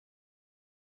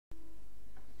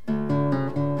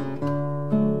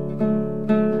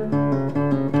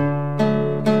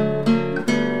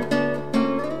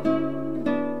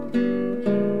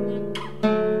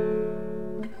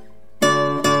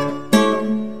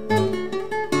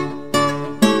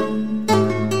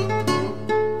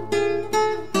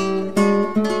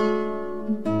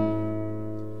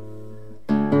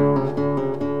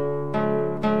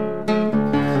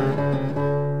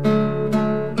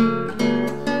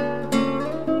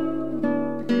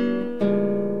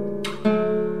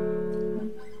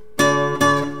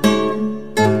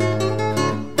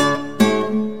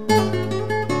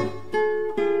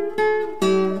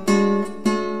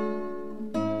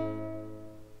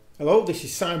Hello, this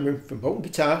is Simon from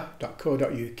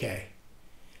boltonguitar.co.uk,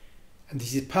 and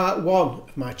this is part 1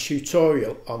 of my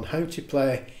tutorial on how to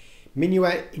play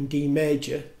Minuet in D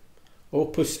major,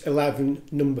 Op11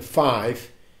 No.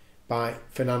 5 by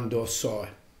Fernando Sor.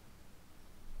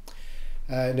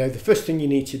 Now the first thing you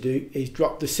need to do is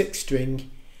drop the 6th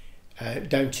string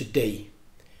down to D.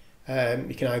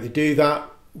 You can either do that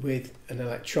with an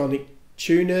electronic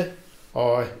tuner,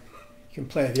 or you can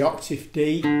play the octave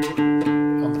D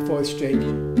on the 4th string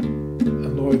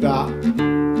and lower that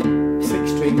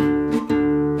 6th string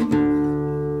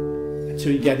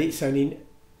until you get it sounding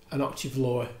an octave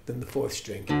lower than the 4th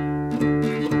string.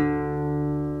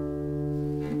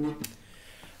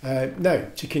 Now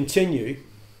to continue,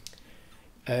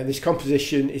 this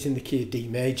composition is in the key of D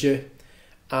major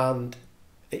and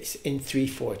it's in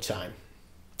 3/4 time,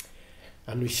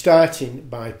 and we're starting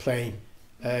by playing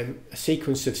a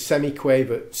sequence of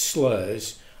semiquaver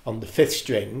slurs on the 5th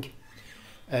string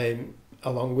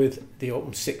along with the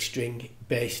open 6th string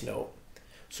bass note.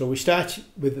 So we start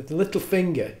with the little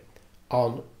finger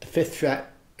on the 5th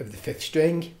fret of the 5th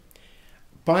string,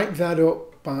 bike that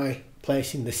up by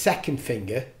placing the 2nd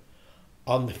finger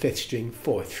on the 5th string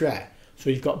 4th fret. So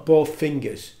you've got both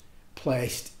fingers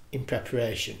placed in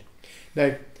preparation.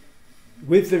 Now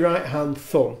with the right hand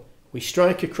thumb we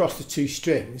strike across the 2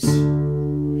 strings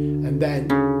and then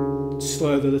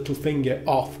slur the little finger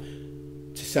off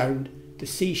to sound the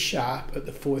C sharp at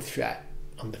the 4th fret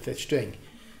on the 5th string.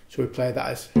 So we play that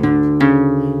as,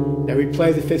 now we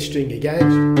play the 5th string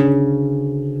again,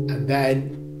 and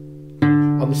then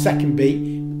on the 2nd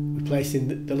beat we're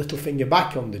placing the little finger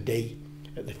back on the D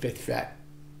at the 5th fret,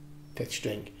 5th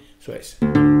string. So it's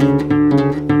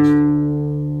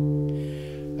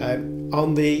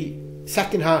on the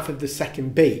second half of the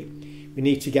 2nd beat we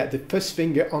need to get the 1st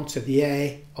finger onto the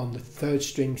A on the 3rd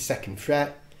string 2nd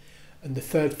fret and the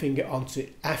 3rd finger onto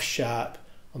F sharp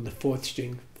on the 4th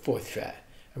string 4th fret,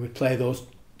 and we play those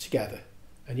together,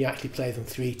 and you actually play them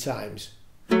 3 times.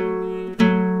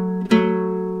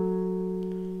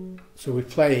 So we're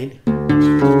playing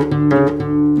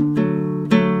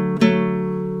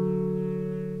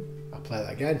I'll play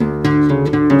that again.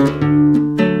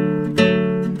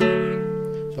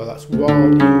 So that's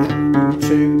 1 and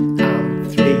 2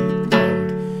 and 3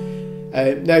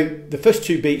 and now the first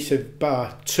 2 beats of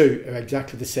bar 2 are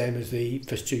exactly the same as the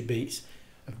first 2 beats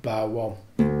of bar 1.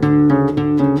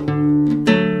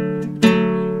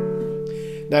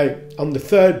 Now on the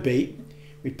 3rd beat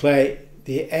we play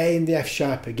the A and the F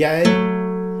sharp again,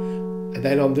 and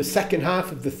then on the second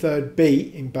half of the 3rd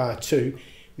beat in bar 2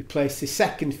 we place the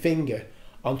 2nd finger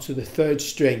onto the 3rd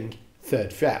string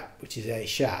 3rd fret, which is A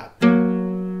sharp.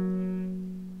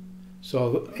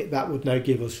 So that would now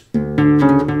give us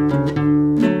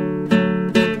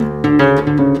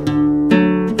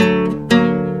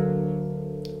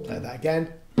play that again.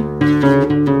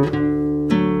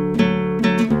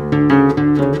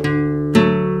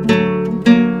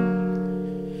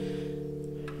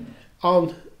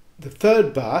 On the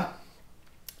 3rd bar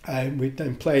we're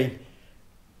then playing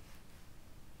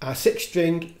our 6th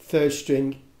string, 3rd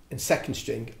string and 2nd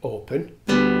string open,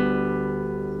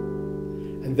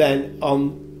 and then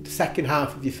on the second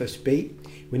half of your first beat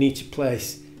we need to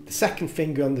place the 2nd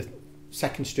finger on the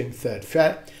 2nd string 3rd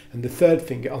fret and the 3rd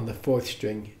finger on the 4th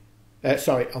string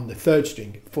on the 3rd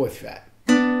string 4th fret.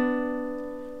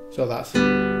 So that's,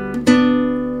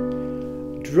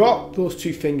 drop those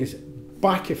 2 fingers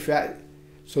back a fret,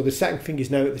 so the 2nd finger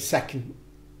is now at the 2nd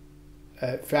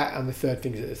fret and the 3rd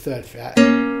finger is at the 3rd fret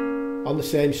on the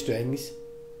same strings.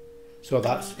 So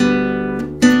that's,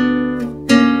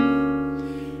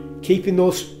 keeping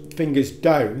those fingers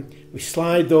down, we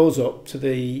slide those up to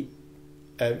the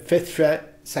 5th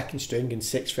fret 2nd string and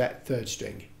 6th fret 3rd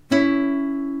string,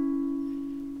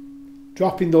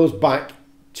 dropping those back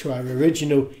to our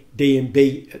original D and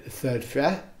B at the 3rd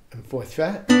fret and 4th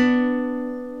fret,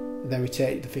 and then we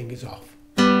take the fingers off.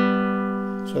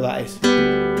 So that is,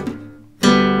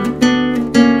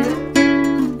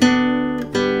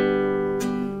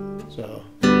 so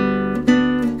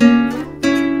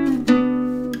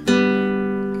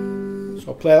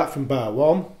I'll play that from bar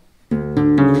 1.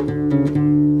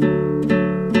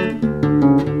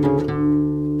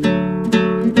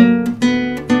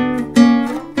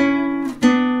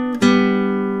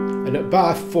 And at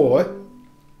bar 4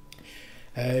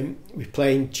 we're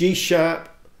playing G sharp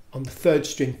on the 3rd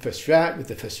string 1st fret with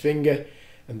the 1st finger,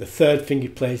 and the 3rd finger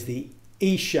plays the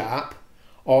E sharp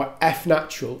or F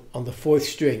natural on the 4th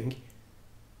string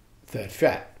 3rd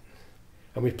fret,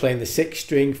 and we're playing the 6th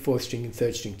string, 4th string and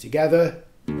 3rd string together,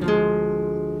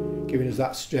 giving us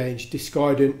that strange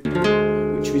discordant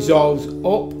which resolves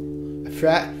up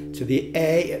fret, to the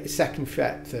A at the 2nd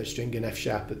fret, 3rd string, and F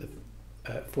sharp at the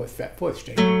 4th fret, 4th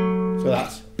string. So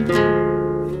that's.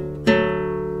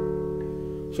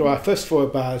 So our first 4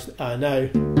 bars are now.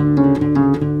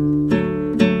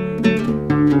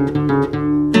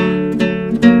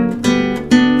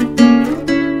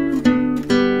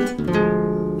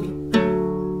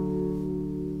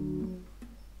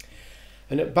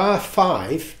 And at bar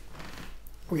 5,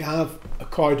 we have a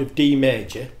chord of D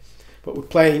major, but we're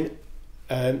playing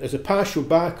as a partial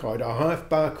bar chord or half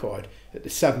bar chord at the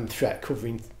 7th fret,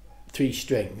 covering 3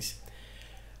 strings.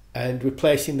 And we're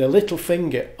placing the little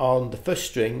finger on the 1st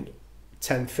string,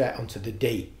 10th fret, onto the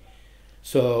D.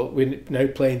 So we're now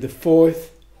playing the 4th,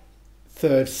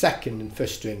 3rd, 2nd and 1st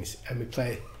strings, and we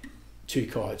play 2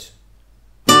 chords.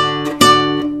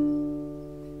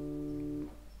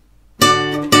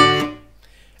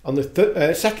 On the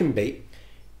 2nd beat,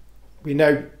 we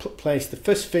now place the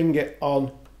 1st finger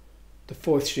on the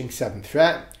 4th string, 7th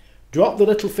fret, drop the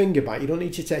little finger back, you don't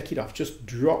need to take it off, just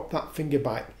drop that finger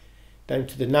back down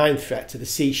to the 9th fret, to the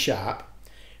C sharp.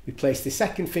 We place the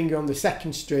 2nd finger on the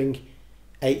 2nd string,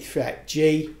 8th fret,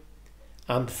 G,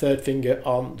 and the 3rd finger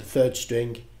on the 3rd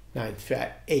string, 9th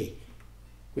fret, E,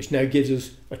 which now gives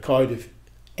us a chord of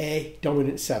A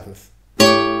dominant 7th.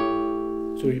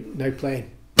 So we're now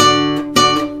playing.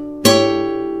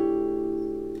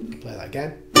 Play that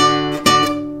again.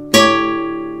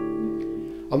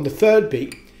 On the 3rd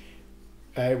beat,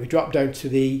 we drop down to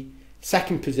the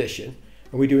 2nd position,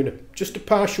 and we're doing just a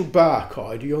partial bar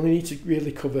chord. You only need to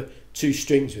really cover 2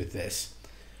 strings with this,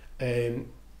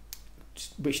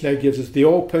 which now gives us the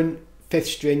open 5th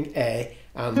string A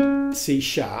and C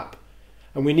sharp,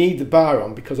 and we need the bar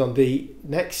on because on the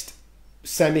next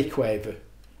semi-quaver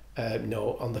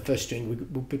note on the 1st string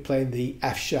we'll be playing the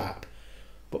F sharp,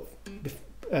 but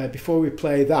before we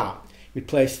play that, we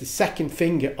place the 2nd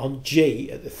finger on G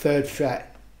at the 3rd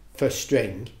fret, 1st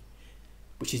string,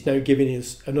 which is now giving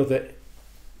us another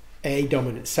A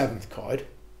dominant 7th chord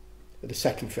at the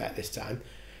 2nd fret this time,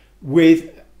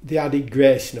 with the added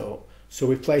grace note. So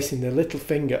we're placing the little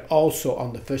finger also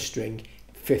on the 1st string,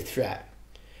 5th fret.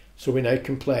 So we now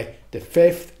can play the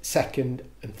 5th, 2nd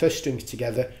and 1st strings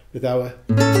together with our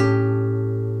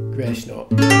grace note.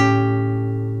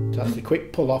 So that's the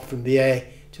quick pull off from the A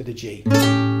to the G.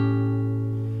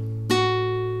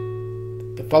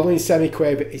 The following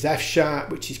semiquaver is F sharp,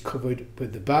 which is covered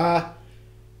with the bar,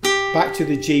 back to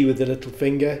the G with the little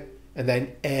finger, and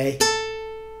then A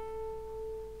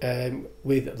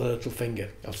with the little finger.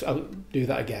 I'll do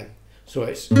that again. So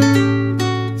it's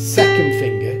 2nd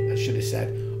finger, I should have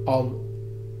said, on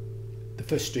the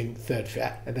 1st string, 3rd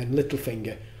fret, and then little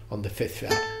finger on the 5th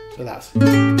fret. So that's.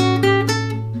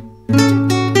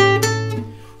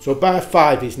 So bar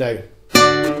 5 is now.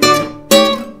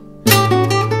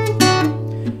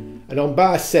 And on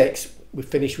bar 6, we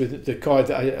finish with the chord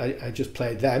that I just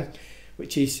played then,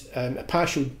 which is a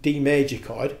partial D major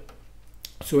chord.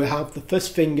 So we have the 1st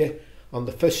finger on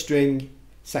the 1st string,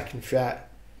 2nd fret,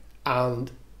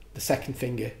 and the 2nd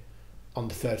finger on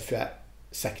the 3rd fret,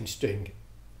 2nd string,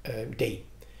 D,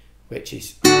 which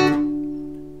is.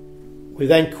 We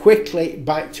then quickly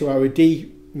back to our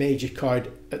D major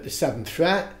chord at the 7th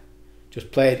fret,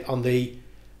 just played on the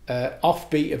off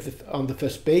beat on the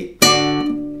 1st beat,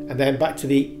 and then back to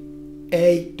the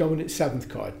A dominant 7th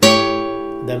chord,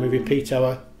 and then we repeat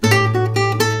our.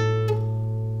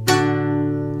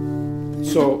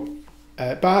 So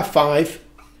bar 5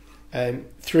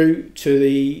 through to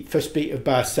the 1st beat of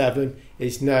bar 7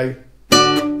 is now.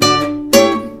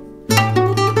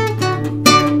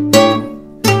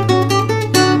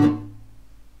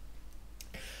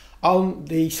 On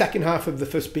the 2nd half of the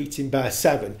 1st beat in bar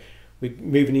 7, we're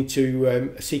moving into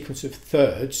a sequence of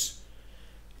thirds,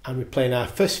 and we're playing our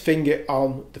 1st finger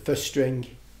on the 1st string,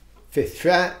 5th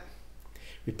fret.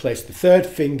 We place the 3rd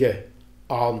finger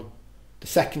on the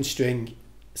 2nd string,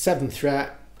 7th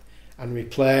fret, and we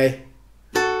play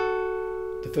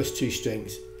the first 2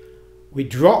 strings. We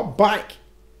drop back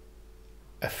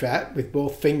a fret with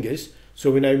both fingers,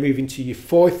 so we're now moving to your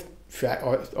 4th fret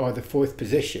or the 4th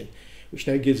position, which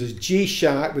now gives us G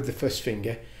sharp with the 1st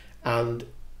finger and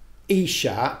E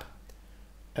sharp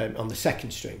on the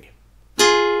 2nd string,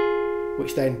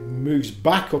 which then moves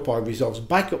back up or resolves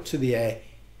back up to the A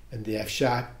and the F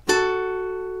sharp at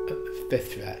the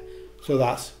 5th fret. So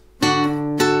that's.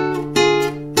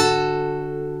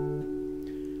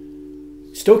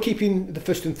 Still keeping the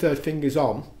 1st and 3rd fingers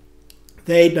on,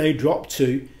 they now drop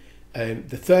to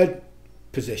the 3rd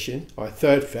position or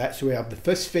 3rd fret. So we have the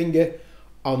 1st finger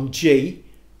on G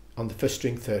on the 1st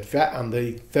string, 3rd fret, and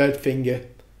the 3rd finger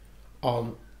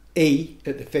on E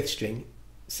at the 5th string,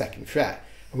 2nd fret,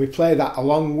 and we play that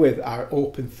along with our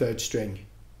open 3rd string.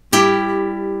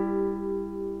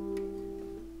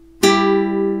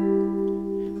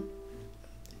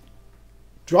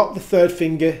 Drop the 3rd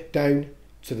finger down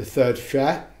to the 3rd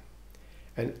fret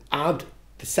and add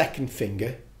the 2nd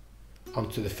finger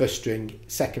onto the 1st string,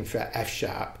 2nd fret, F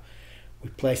sharp. We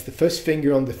place the 1st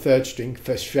finger on the 3rd string,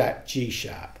 1st fret, G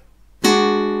sharp.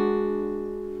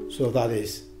 So that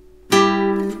is.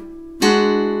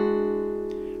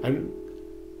 And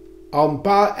on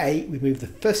bar 8 we move the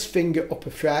 1st finger up a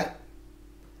fret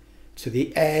to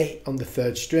the A on the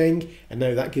 3rd string, and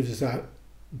now that gives us our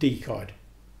D chord.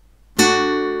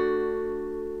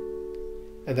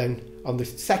 And then on the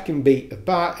 2nd beat of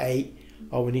bar 8,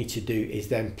 all we need to do is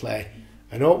then play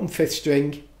an open 5th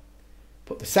string,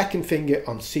 put the 2nd finger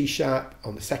on C sharp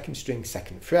on the 2nd string,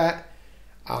 2nd fret,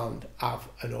 and have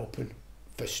an open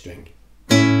 1st string.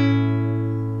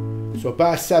 So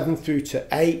bar 7 through to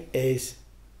 8 is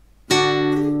G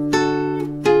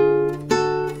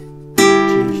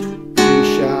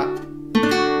sharp,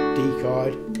 D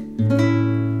chord.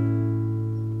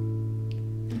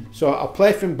 So I'll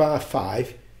play from bar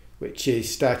 5, which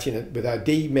is starting with our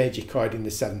D major chord in the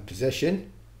 7th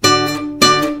position.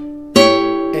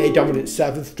 A dominant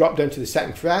 7th, drop down to the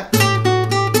 2nd fret.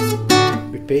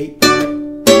 Repeat.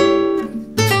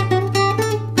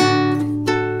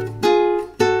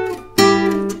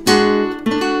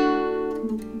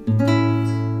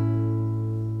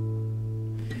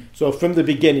 So from the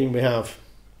beginning we have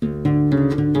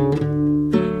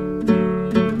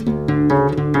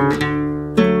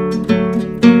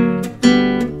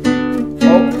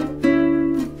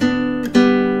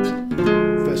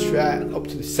up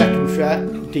to the 2nd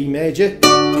fret, D major,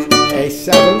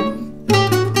 A7,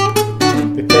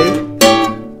 repeat.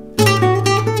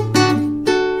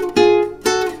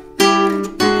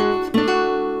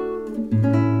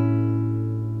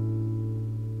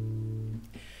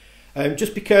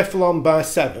 Just be careful on bar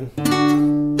 7.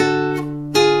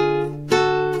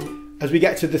 As we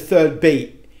get to the 3rd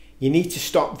beat, you need to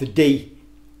stop the D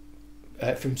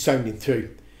from sounding through.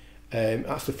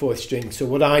 That's the 4th string. So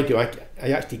what I do, I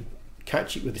actually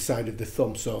catch it with the side of the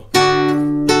thumb. So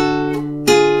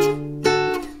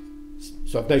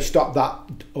I've now stopped that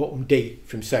open D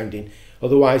from sounding.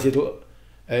 Otherwise, it'll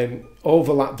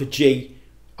overlap the G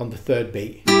on the 3rd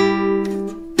beat.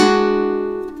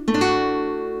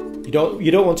 You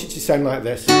don't want it to sound like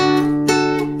this.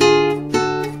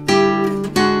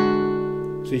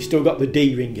 So you've still got the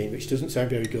D ringing, which doesn't sound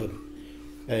very good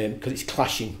because it's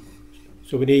clashing.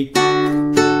 So we need.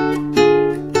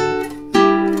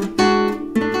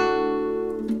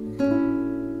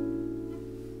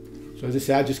 So as I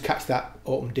say, I just catch that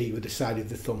open D with the side of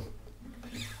the thumb.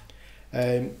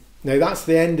 Now that's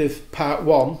the end of part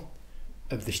 1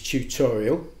 of this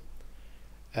tutorial.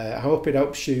 I hope it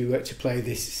helps you to play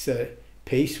this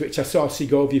piece, which I saw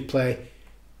Segovia play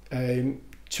 2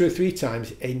 or 3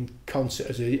 times in concert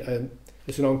as an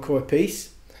encore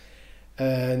piece,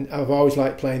 and I've always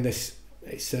liked playing this.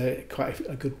 It's quite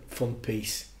a good fun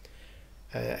piece.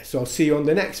 So I'll see you on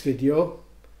the next video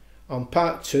on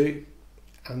part 2,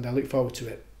 and I look forward to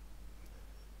it.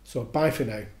 So bye for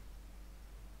now.